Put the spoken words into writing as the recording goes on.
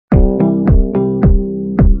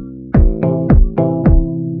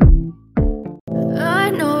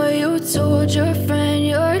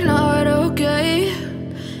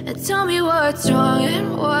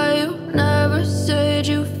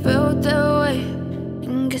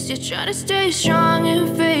you're trying to stay strong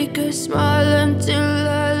and fake a smile until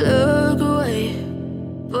I look away.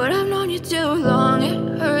 But I've known you too long,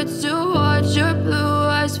 it hurts to watch your blue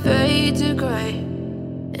eyes fade to grey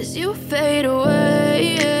as you fade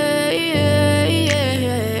away,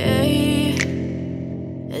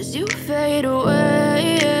 as you fade away.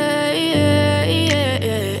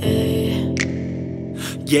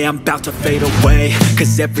 Yeah, I'm about to fade away,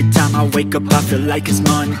 cause every time I wake up I feel like it's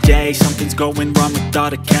Monday. Something's going wrong with all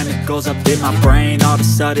the chemicals up in my brain. All of a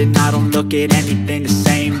sudden I don't look at anything the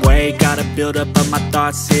same way. Got a buildup of my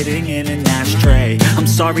thoughts sitting in an ashtray. I'm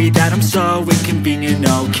sorry that I'm so inconvenient,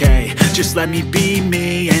 okay. Just let me be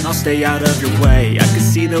me and I'll stay out of your way. I can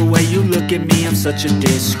see the way you look at me, I'm such a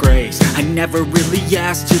disgrace. I never really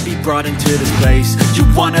asked to be brought into this place. You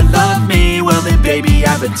wanna love me? Well then baby,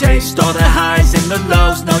 have a taste. All the highs and the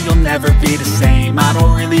lows, no, you'll never be the same. I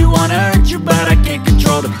don't really wanna hurt you, but I can't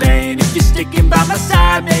control the pain. If you're sticking by my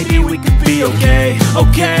side, maybe we could be okay.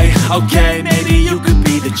 Okay, maybe you could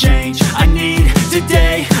be the change I need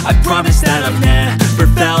today. I promise that I've never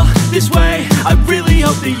felt this way. I really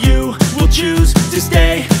hope that you will choose to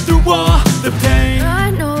stay through all the pain.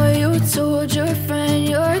 I know you told your friend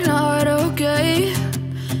you're not okay,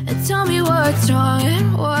 and tell me what's wrong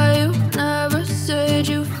and why you never said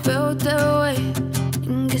you felt that way.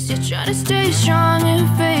 Guess you're trying to stay strong and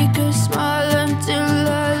fake a smile until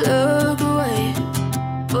I look away.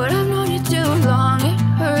 But I've known you too long, it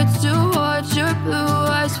hurts to watch your blue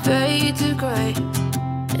eyes fade to grey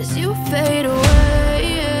as you fade away,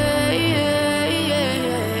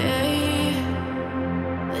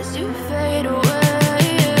 as you fade away,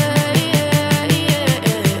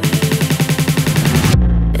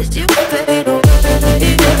 as you fade away.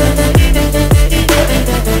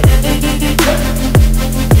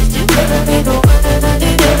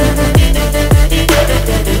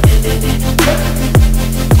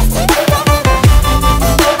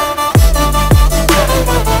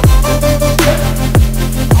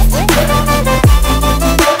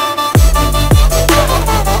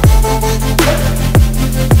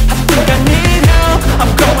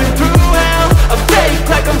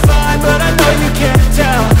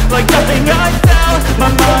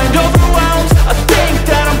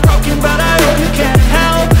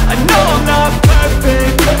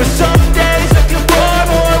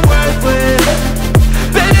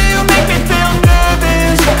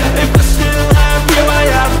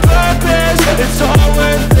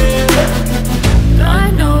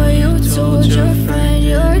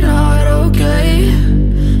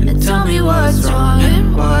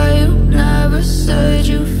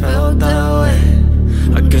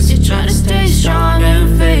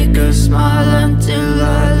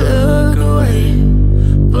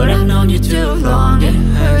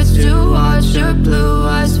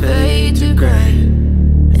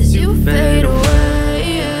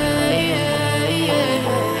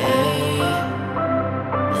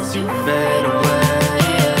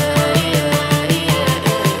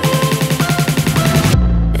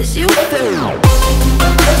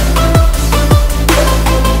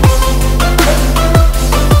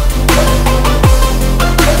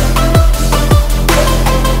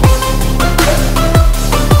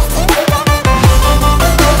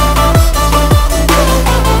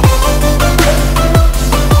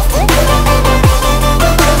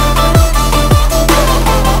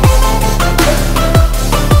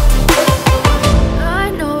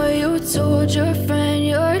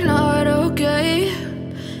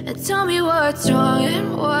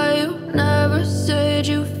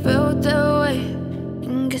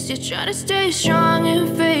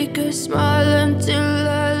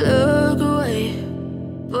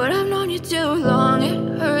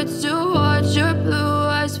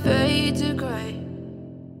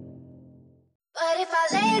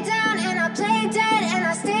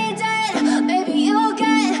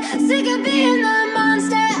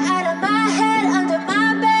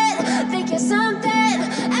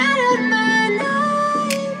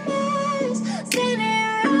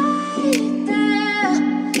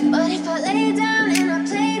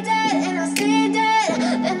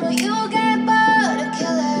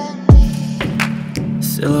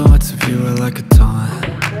 Silhouettes of you are like a taunt.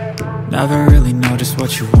 Never really know just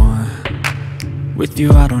what you want. With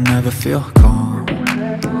you I don't ever feel calm.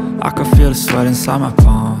 I can feel the sweat inside my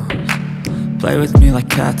palms. Play with me like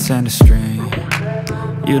cats and a string.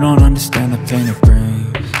 You don't understand the pain it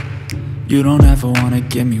brings. You don't ever wanna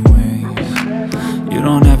give me wings. You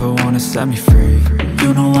don't ever wanna set me free.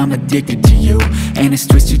 You know I'm addicted to you, and it's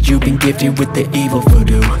twisted, you've been gifted with the evil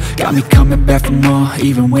voodoo. Got me coming back for more,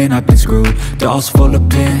 even when I've been screwed. Dolls full of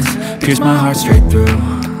pins, pierce my heart straight through.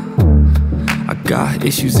 I got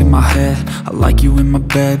issues in my head. I like you in my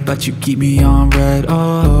bed, but you keep me on red.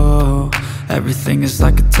 Oh, everything is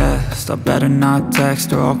like a test. I better not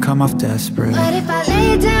text or I'll come off desperate. But if I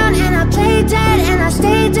lay down and I play dead and I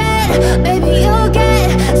stay dead, baby, you'll get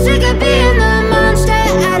sick of being the monster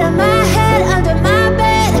out of my head, under my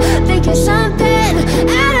bed, thinking something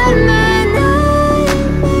out of my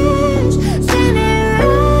nightmares, standing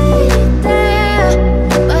right there.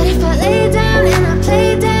 But if I lay down and I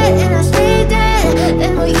play dead and I stay dead,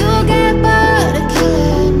 then will you get bored of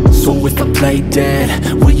killing me? So if I play dead,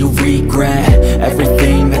 will you regret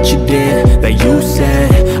everything that you did, that you said?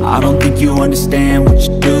 I don't think you understand what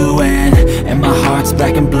you're doing, and my heart's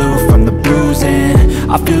black and blue from the bruising.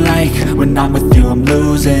 I feel like when I'm with you I'm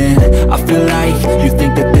losing. I feel like you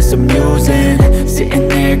think that this amusing, sitting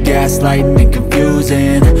there gaslighting and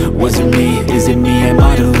confusing. Was it me? Is it me? Am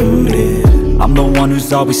I deluded? I'm the one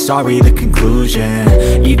who's always sorry, the conclusion,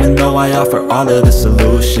 even though I offer all of the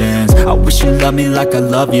solutions. I wish you loved me like I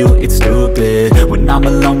love you, it's stupid. When I'm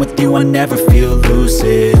alone with you I never feel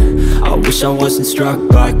lucid. I wish I wasn't struck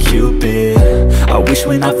by Cupid. I wish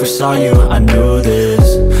when I first saw you I knew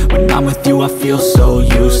this. When I'm with you I feel so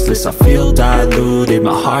useless, I feel diluted,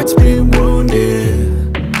 my heart's been wounded.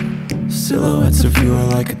 Silhouettes of you are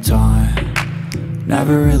like a taunt,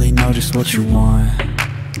 never really know just what you want.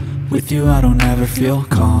 With you I don't ever feel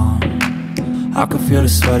calm, I can feel the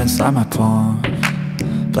sweat inside my palm.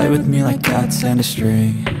 Play with me like cats and a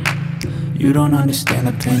string. You don't understand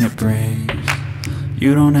the pain it brings.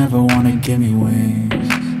 You don't ever wanna give me wings.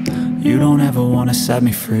 You don't ever wanna set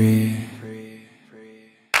me free.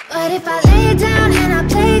 But if I lay down and I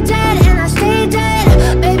play dead and I stay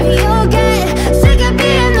dead, baby, you'll get sick of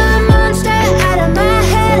being the monster out of my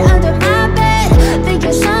head, under my bed,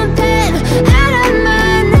 thinking something out of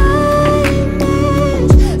my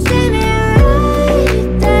nightmares, standing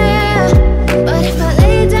right there. But if I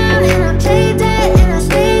lay down and I play dead and I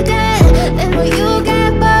stay dead, then will you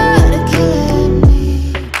get bored of killing me?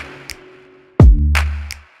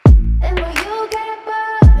 Then will you get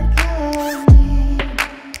bored of killing me?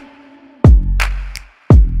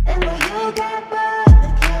 And will you get